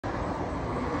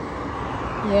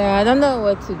Yeah, I don't know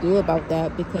what to do about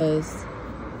that because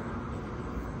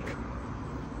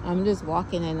I'm just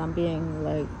walking and I'm being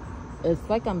like, it's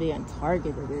like I'm being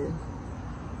targeted.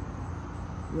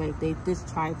 Like they just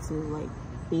tried to like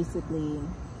basically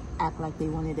act like they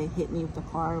wanted to hit me with the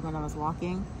car when I was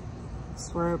walking,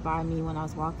 swerve by me when I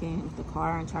was walking with the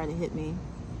car and try to hit me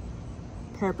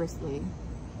purposely.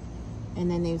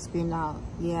 And then they screamed out,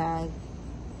 yeah,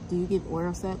 do you give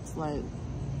oral sex? Like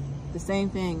the same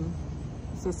thing.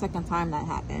 It's the second time that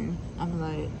happened. I'm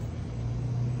like,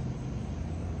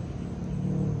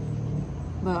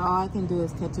 but all I can do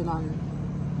is catch it on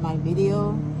my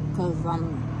video because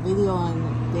I'm videoing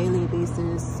on a daily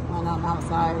basis when I'm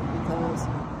outside, because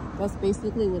that's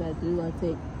basically what I do. I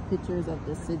take pictures of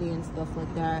the city and stuff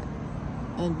like that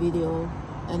and video,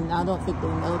 and I don't think they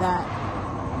know that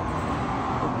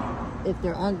if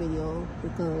they're on video,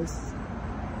 because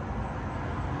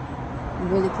you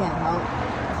really can't help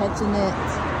catching it.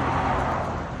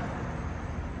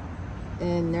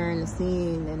 And they're in the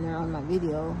scene and they're on my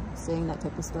video saying that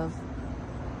type of stuff.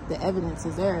 The evidence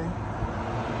is there.